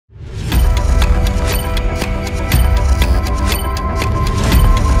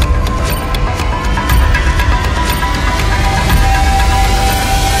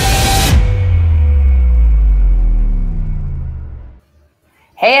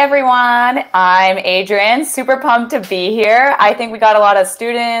Hey everyone, I'm Adrienne, super pumped to be here. I think we got a lot of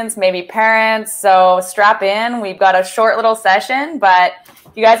students, maybe parents, so strap in. We've got a short little session, but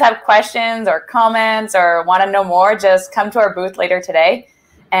if you guys have questions or comments or want to know more, just come to our booth later today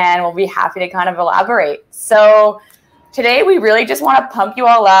and we'll be happy to kind of elaborate. So today we really just want to pump you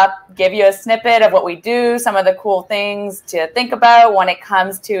all up, give you a snippet of what we do, some of the cool things to think about when it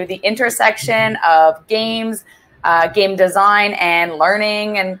comes to the intersection of games, game design and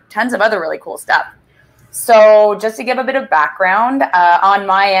learning, and tons of other really cool stuff. So just to give a bit of background, on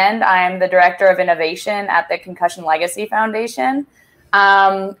my end, I'm the Director of Innovation at the Concussion Legacy Foundation.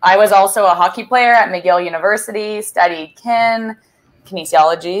 I was also a hockey player at McGill University, studied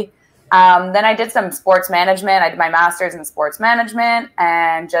Kinesiology. Then I did some sports management. I did my master's in sports management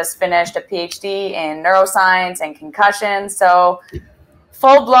and just finished a PhD in neuroscience and concussion. So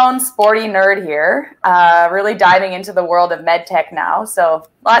full-blown sporty nerd here, really diving into the world of med tech now. So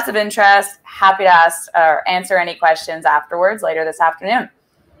lots of interest, happy to ask or answer any questions afterwards later this afternoon.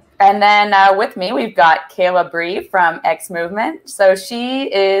 And then with me, we've got Kayla Bree from X Movement. So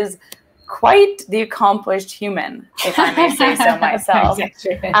she is quite the accomplished human, if I may say so myself.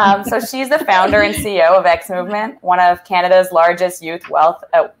 So she's the founder and CEO of X Movement, one of Canada's largest youth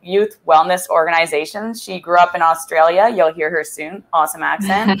wellness organizations. She grew up in Australia. You'll hear her soon. Awesome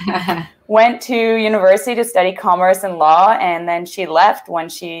accent. Went to university to study commerce and law, and then she left when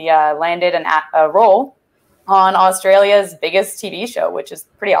she landed a role on Australia's biggest TV show, which is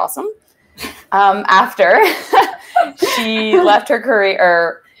pretty awesome. After she left her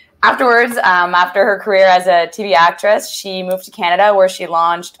career, afterwards, after her career as a TV actress, she moved to Canada where she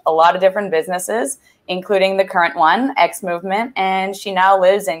launched a lot of different businesses, including the current one, X Movement, and she now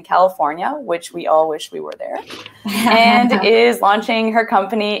lives in California, which we all wish we were there, and is launching her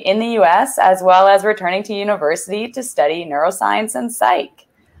company in the US, as well as returning to university to study neuroscience and psych.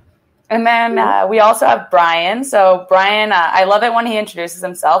 And then we also have Brian. So Brian, I love it when he introduces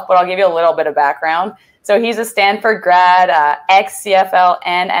himself, but I'll give you a little bit of background. So he's a Stanford grad, ex-CFL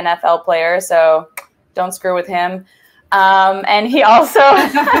and NFL player, so don't screw with him. And he also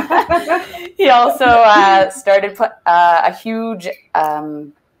started a huge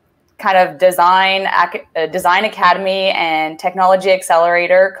kind of design academy and technology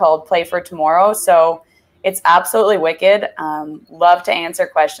accelerator called Play for Tomorrow. So it's absolutely wicked. Love to answer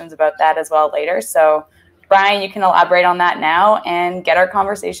questions about that as well later. So Brian, you can elaborate on that now and get our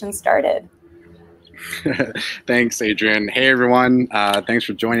conversation started. Thanks, Adrienne. Hey, everyone. Thanks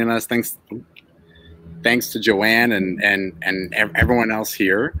for joining us. Thanks to Joanne and everyone else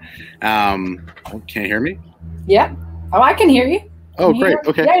here. Can you hear me? Yeah. Oh, I can hear you. Oh, great.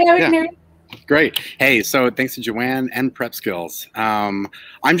 Okay. Yeah, we can hear you. Great. Hey, so thanks to Joanne and Prepskills.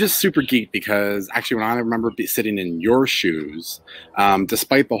 I'm just super geeked because actually when I remember sitting in your shoes,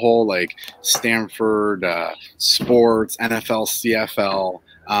 despite the whole like Stanford sports, NFL, CFL,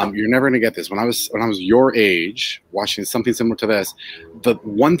 you're never going to get this. When I was your age, watching something similar to this, the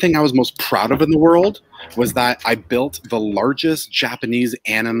one thing I was most proud of in the world was that I built the largest Japanese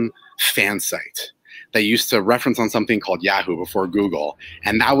anime fan site that used to reference on something called Yahoo before Google,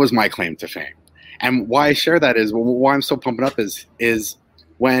 and that was my claim to fame. And why I share that is, why I'm so pumped up is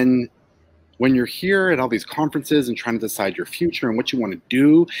when you're here at all these conferences and trying to decide your future and what you want to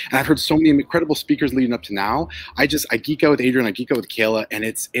do, and I've heard so many incredible speakers leading up to now, I geek out with Adrienne, I geek out with Kayla, and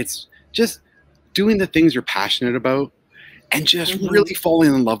it's just doing the things you're passionate about and just really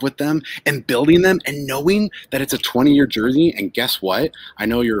falling in love with them and building them and knowing that it's a 20-year journey. And guess what? I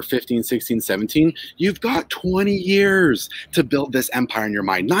know you're 15, 16, 17. You've got 20 years to build this empire in your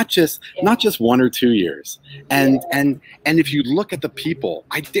mind, not just 1 or 2 years. And if you look at the people,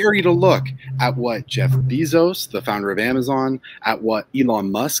 I dare you to look at what Jeff Bezos, the founder of Amazon, at what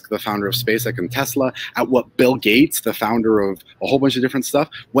Elon Musk, the founder of SpaceX and Tesla, at what Bill Gates, the founder of a whole bunch of different stuff,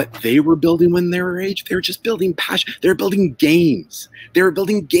 what they were building when they were age. They were just building passion. They were building games. They were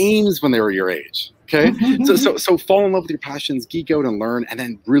building games when they were your age. Okay. So fall in love with your passions, geek out and learn, and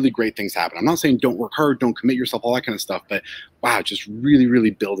then really great things happen. I'm not saying don't work hard, don't commit yourself, all that kind of stuff, but wow, just really, really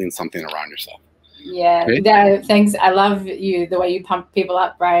building something around yourself. Yeah, okay? Thanks. I love the way you pump people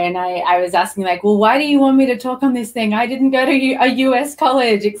up, Brian. I was asking like, well, why do you want me to talk on this thing? I didn't go to a US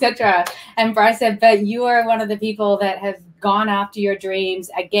college, etc. And Brian said, but you are one of the people that have gone after your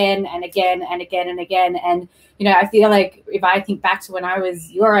dreams again and again and again and again. And you know, I feel like if I think back to when I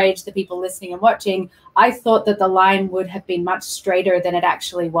was your age, the people listening and watching, I thought that the line would have been much straighter than it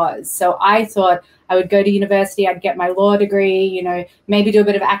actually was. So I thought I would go to university, I'd get my law degree, you know, maybe do a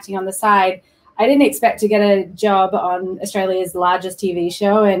bit of acting on the side. I didn't expect to get a job on Australia's largest TV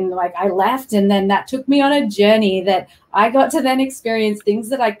show, and like I left, and then that took me on a journey that I got to then experience things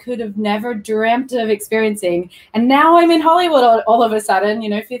that I could have never dreamt of experiencing. And now I'm in Hollywood all of a sudden,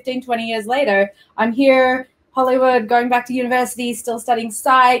 15, 20 years later, I'm here, Hollywood, going back to university, still studying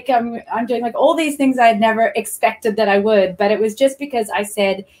psych. I'm doing like all these things I had never expected that I would, but it was just because I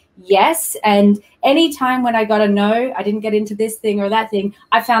said yes. And anytime when I got a no, I didn't get into this thing or that thing,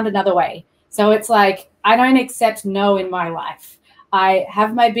 I found another way. So it's like, I don't accept no in my life. I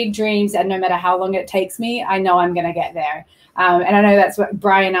have my big dreams, and no matter how long it takes me, I know I'm going to get there. And I know that's what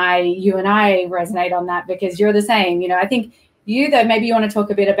you and I resonate on that, because you're the same. I think you, though, maybe you want to talk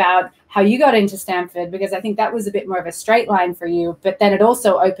a bit about how you got into Stanford, because I think that was a bit more of a straight line for you, but then it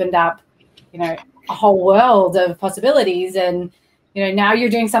also opened up, a whole world of possibilities. And, now you're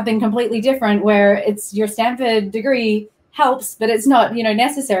doing something completely different, where it's your Stanford degree helps, but it's not,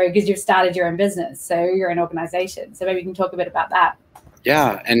 necessary, because you've started your own business. So you're an organization. So maybe you can talk a bit about that.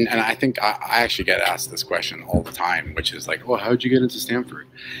 Yeah, and I think I actually get asked this question all the time, which is like, well, how'd you get into Stanford?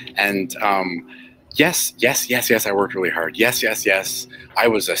 And yes, I worked really hard. Yes, I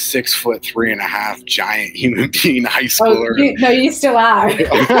was a 6'3.5" giant human being high schooler. Oh, you still are.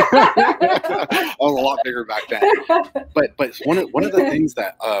 I was a lot bigger back then. But one of the things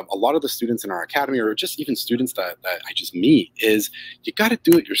that a lot of the students in our academy, or just even students that I just meet, is you got to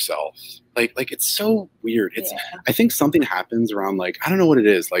do it yourself. Like it's so weird. I think something happens around, like, I don't know what it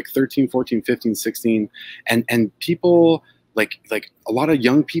is, like 13, 14, 15, 16. And people, like a lot of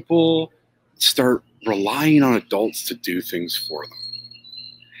young people start relying on adults to do things for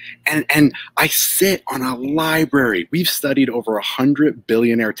them. And I sit on a library. We've studied over 100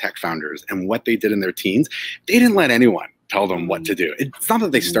 billionaire tech founders and what they did in their teens. They didn't let anyone tell them what to do. It's not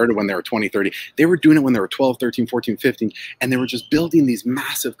that they started when they were 20, 30. They were doing it when they were 12, 13, 14, 15, and they were just building these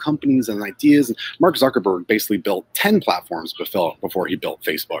massive companies and ideas. And Mark Zuckerberg basically built 10 platforms before he built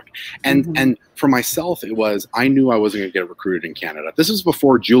Facebook. And for myself, it was, I knew I wasn't going to get recruited in Canada. This was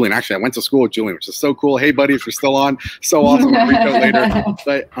before Julian. Actually, I went to school with Julian, which is so cool. Hey, buddy, if you're still on, so awesome. I'll reach out later.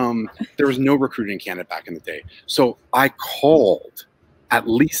 But there was no recruiting in Canada back in the day. So I called at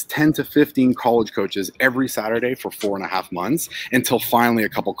least 10 to 15 college coaches every Saturday for 4.5 months, until finally a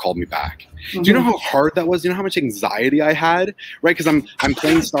couple called me back. Do you know how hard that was? Do you know how much anxiety I had? Right? Because I'm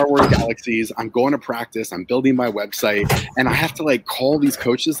playing Star Wars Galaxies, I'm going to practice, I'm building my website, and I have to like call these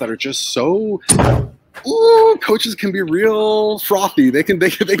coaches that are just so, coaches can be real frothy. They can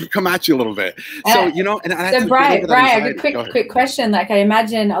come at you a little bit. So, and I so Brian, a quick question. Like, I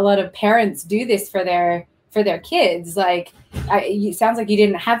imagine a lot of parents do this for their kids. Like, it sounds like you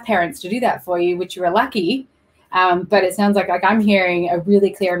didn't have parents to do that for you, which you were lucky. But it sounds like I'm hearing a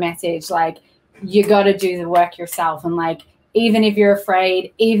really clear message. Like, you got to do the work yourself. And like, even if you're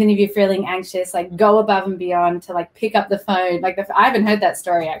afraid, even if you're feeling anxious, like, go above and beyond to like pick up the phone. Like, I haven't heard that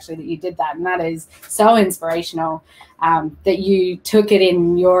story actually, that you did that. And that is so inspirational, that you took it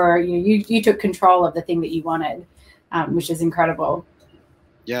in you took control of the thing that you wanted, which is incredible.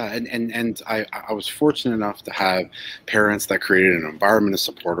 Yeah, and I was fortunate enough to have parents that created an environment of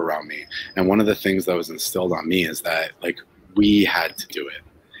support around me. And one of the things that was instilled on me is that, like, we had to do it.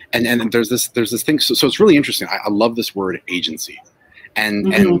 And there's this thing. So it's really interesting. I love this word, agency.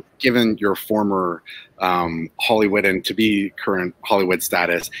 And given your former Hollywood and to be current Hollywood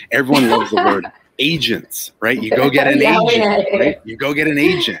status, everyone loves the word agents, right? You go get an agent, right? You go get an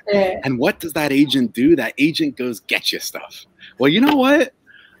agent. And what does that agent do? That agent goes get you stuff. Well, you know what?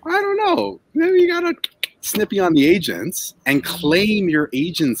 I don't know. Maybe you got to snippy on the agents and claim your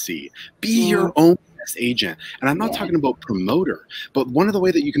agency. Be your own best agent. And I'm not talking about promoter, but one of the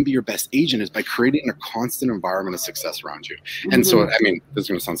ways that you can be your best agent is by creating a constant environment of success around you. And so, I mean, this is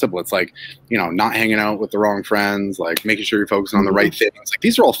going to sound simple. It's like, not hanging out with the wrong friends, like making sure you're focusing on the right things. Like,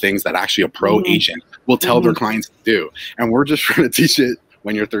 these are all things that actually a pro agent will tell their clients to do. And we're just trying to teach it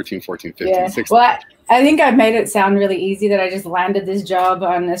when you're 13, 14, 15, 16. Well, I think I've made it sound really easy that I just landed this job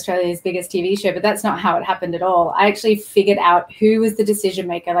on Australia's biggest TV show, but that's not how it happened at all. I actually figured out who was the decision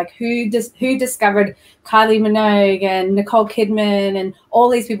maker, like who discovered Kylie Minogue and Nicole Kidman and all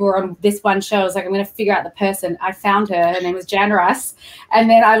these people were on this one show. I was like, I'm going to figure out the person. I found her. Her name was Jan Russ. And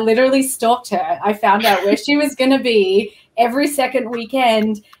then I literally stalked her. I found out where she was going to be every second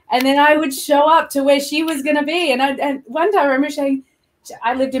weekend. And then I would show up to where she was going to be. And one time I remember saying,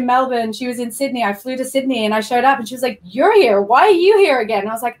 I lived in Melbourne. She was in Sydney. I flew to Sydney and I showed up and she was like, you're here. Why are you here again? And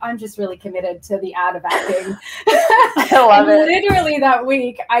I was like, I'm just really committed to the art of acting. I love it. Literally that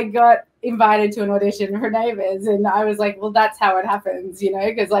week I got invited to an audition for Neighbours. And I was like, well, that's how it happens, you know,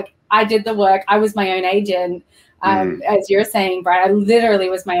 because like I did the work. I was my own agent. As you're saying, Brad, I literally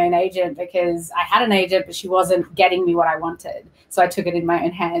was my own agent because I had an agent, but she wasn't getting me what I wanted. So I took it in my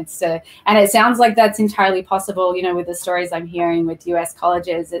own hands. And it sounds like that's entirely possible, you know, with the stories I'm hearing with US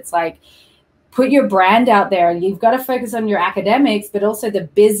colleges. It's like, put your brand out there. You've got to focus on your academics, but also the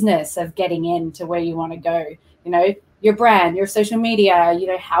business of getting into where you want to go. You know, your brand, your social media, you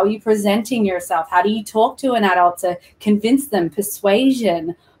know, how are you presenting yourself? How do you talk to an adult to convince them?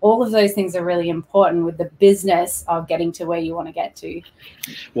 Persuasion, all of those things are really important with the business of getting to where you want to get to.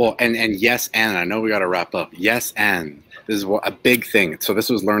 Well, and yes, and I know we got to wrap up. Yes, and this is a big thing. So this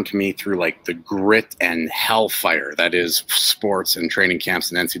was learned to me through like the grit and hellfire that is sports and training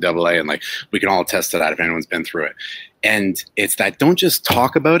camps and NCAA. And like, we can all attest to that if anyone's been through it. And it's that don't just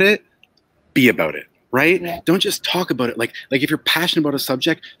talk about it, be about it. Right? Yeah. Don't just talk about it. Like if you're passionate about a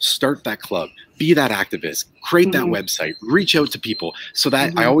subject, start that club, be that activist, create that website, reach out to people so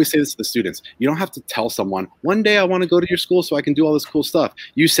that I always say this to the students. You don't have to tell someone one day I want to go to your school so I can do all this cool stuff.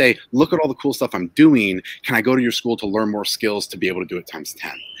 You say, look at all the cool stuff I'm doing. Can I go to your school to learn more skills to be able to do it times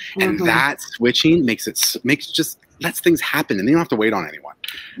 10? And that switching lets things happen and you don't have to wait on anyone.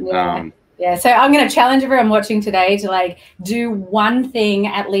 Yeah. Yeah, so I'm going to challenge everyone watching today to like do one thing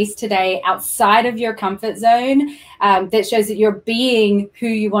at least today outside of your comfort zone that shows that you're being who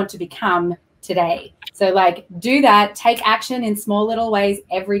you want to become today. So like do that, take action in small little ways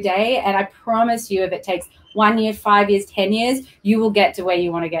every day. And I promise you, if it takes 1 year, 5 years, 10 years, you will get to where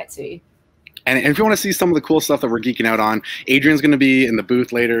you want to get to. And if you want to see some of the cool stuff that we're geeking out on, Adrienne's going to be in the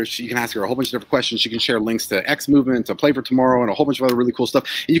booth later. You can ask her a whole bunch of different questions. She can share links to X Movement, to Play for Tomorrow, and a whole bunch of other really cool stuff.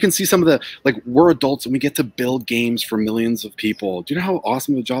 And you can see some of the, like, we're adults and we get to build games for millions of people. Do you know how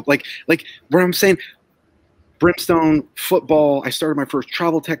awesome the job, like where I'm saying, Brimstone, football, I started my first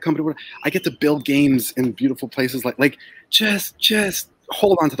travel tech company. I get to build games in beautiful places. Like just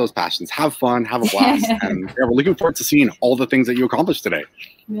hold on to those passions. Have fun, have a blast. And yeah, we're looking forward to seeing all the things that you accomplished today.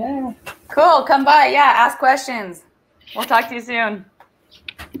 Yeah. Cool. Come by. Yeah. Ask questions. We'll talk to you soon.